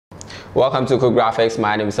Welcome to Cool Graphics.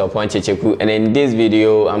 My name is Checheku, and in this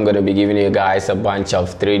video I'm going to be giving you guys a bunch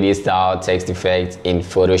of 3D style text effects in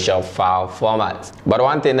Photoshop file format. But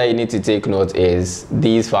one thing that you need to take note is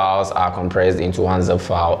these files are compressed into one zip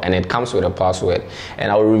file and it comes with a password,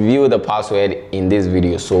 and I will review the password in this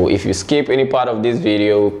video. So if you skip any part of this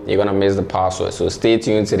video, you're gonna miss the password. So stay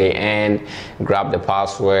tuned to the end, grab the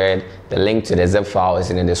password. The link to the zip file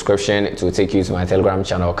is in the description. It will take you to my Telegram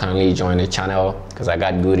channel. Kindly join the channel because I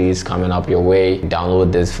got goodies coming up your way.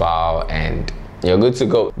 Download this file and you're good to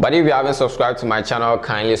go. But if you haven't subscribed to my channel,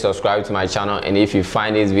 kindly subscribe to my channel. And if you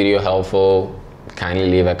find this video helpful, kindly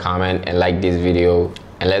leave a comment and like this video,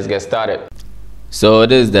 and let's get started. So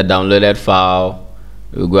this is the downloaded file.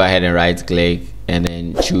 We'll go ahead and right click and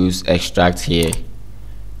then choose extract here.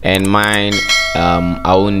 And mine,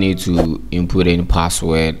 I won't need to input any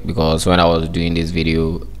password because when I was doing this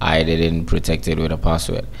video I didn't protect it with a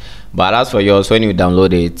password. But as for yours, when you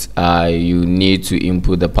download it, you need to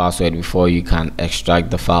input the password before you can extract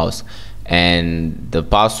the files. And the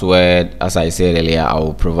password, as I said earlier, I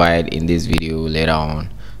will provide in this video later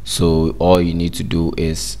on. So all you need to do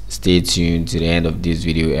is stay tuned to the end of this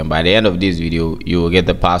video, and by the end of this video you will get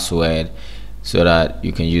the password so that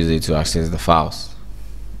you can use it to access the files.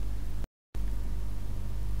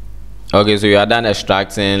 Okay, so you are done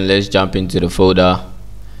extracting. Let's jump into the folder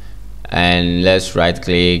and let's right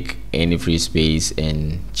click any free space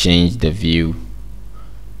and change the view.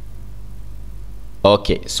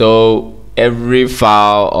 Okay, so every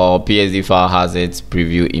file or PSD file has its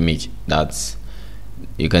preview image. That's,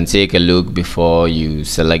 you can take a look before you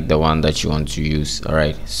select the one that you want to use. All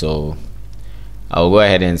right, so I'll go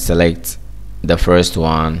ahead and select the first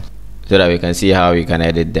one so that we can see how we can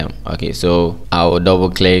edit them. Okay, so I will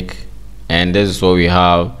double click and this is what we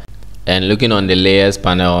have. And looking on the layers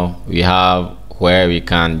panel, we have where we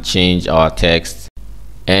can change our text.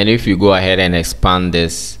 And if you go ahead and expand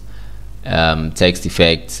this text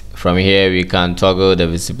effect, from here we can toggle the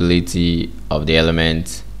visibility of the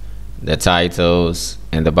element, the titles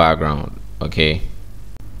and the background. Okay,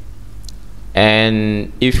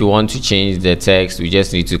 and if you want to change the text, we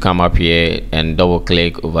just need to come up here and double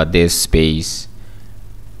click over this space,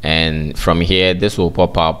 and from here this will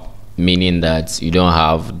pop up, meaning that you don't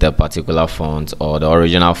have the particular font or the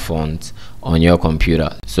original font on your computer.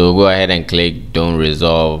 So go ahead and click don't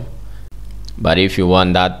resolve. But if you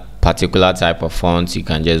want that particular type of font, you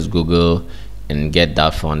can just Google and get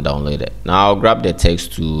that font downloaded. Now I'll grab the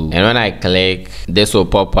text tool, and when I click, this will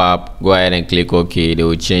pop up. Go ahead and click OK. They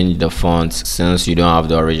will change the font since you don't have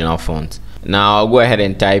the original font. Now I'll go ahead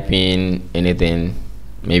and type in anything,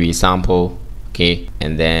 maybe sample. Okay,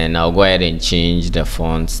 and then I'll go ahead and change the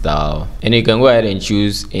font style, and you can go ahead and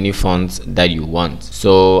choose any font that you want.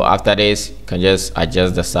 So after this, you can just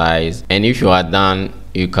adjust the size, and if you are done,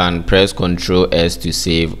 you can press Ctrl S to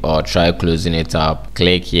save or try closing it up.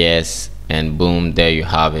 Click yes, and boom, there you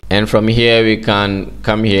have it. And from here we can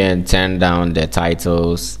come here and turn down the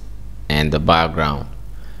titles and the background.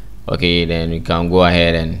 Okay, then we can go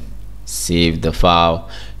ahead and save the file.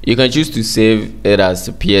 You can choose to save it as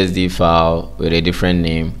a PSD file with a different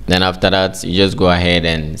name. Then after that, you just go ahead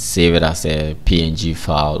and save it as a PNG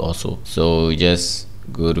file also. So you just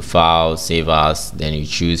go to file, save as, then you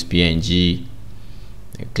choose PNG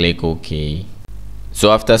and click OK.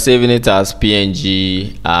 So after saving it as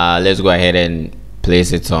PNG, let's go ahead and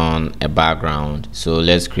place it on a background. So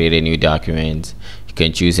let's create a new document. You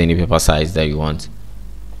can choose any paper size that you want.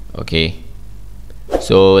 Okay,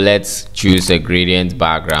 so let's choose a gradient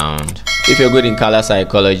background. If you're good in color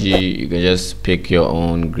psychology, you can just pick your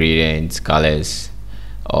own gradient colors,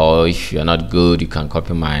 or if you're not good, you can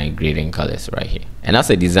copy my gradient colors right here. And as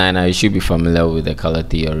a designer, you should be familiar with the color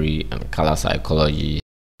theory and color psychology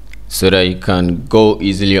so that you can go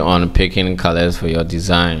easily on picking colors for your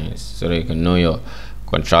designs, so that you can know your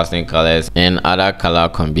contrasting colors and other color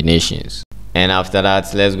combinations. And after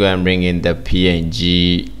that, let's go and bring in the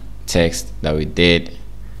PNG text that we did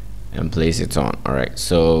and place it on. All right,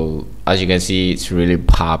 so as you can see, it's really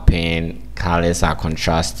popping, colors are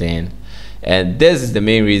contrasting, and this is the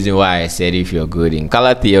main reason why I said if you're good in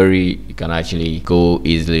color theory, you can actually go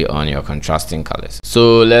easily on your contrasting colors.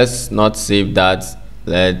 So let's not save that.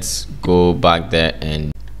 Let's go back there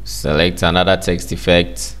and select another text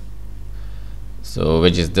effect, so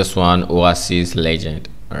which is this one, Oasis Legend.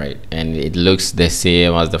 All right, and it looks the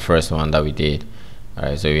same as the first one that we did. All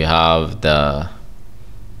right, so we have the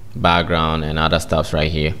background and other stuff right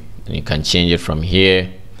here, and you can change it from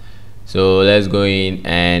here. So let's go in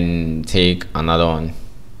and take another one.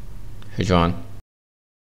 Which one?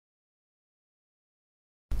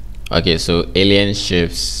 Okay, so alien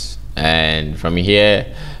ships, and from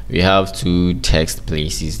here we have two text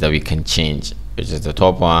places that we can change, which is the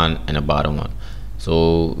top one and the bottom one.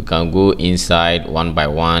 So we can go inside one by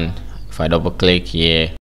one. If I double click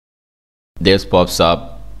here, this pops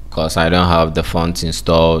up because I don't have the font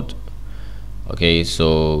installed. Okay,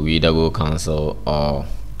 so we either go cancel or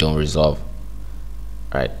don't resolve.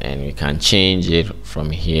 Right, and we can change it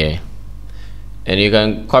from here, and you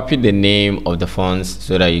can copy the name of the fonts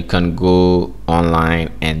so that you can go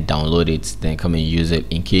online and download it, then come and use it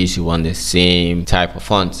in case you want the same type of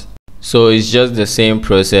font. So it's just the same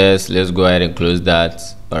process. Let's go ahead and close that.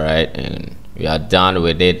 All right, and we are done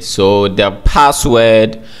with it. So the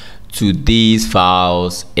password to these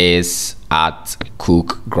files is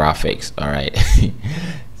 @cook_graphics. all right.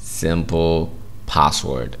 Simple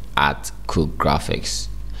password @cook_graphics,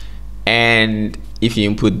 and if you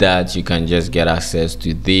input that, you can just get access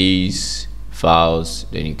to these files.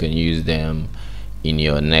 Then you can use them in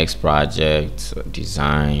your next project or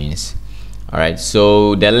designs. All right,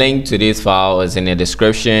 so the link to this file is in the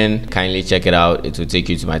description. Kindly check it out. It will take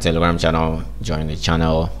you to my Telegram channel. Join the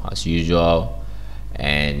channel as usual,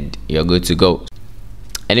 and you're good to go.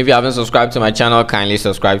 And if you haven't subscribed to my channel, kindly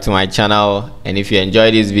subscribe to my channel. And if you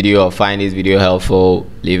enjoyed this video or find this video helpful,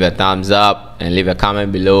 leave a thumbs up and leave a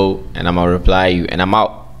comment below, and I'm gonna reply you. And I'm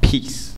out. Peace.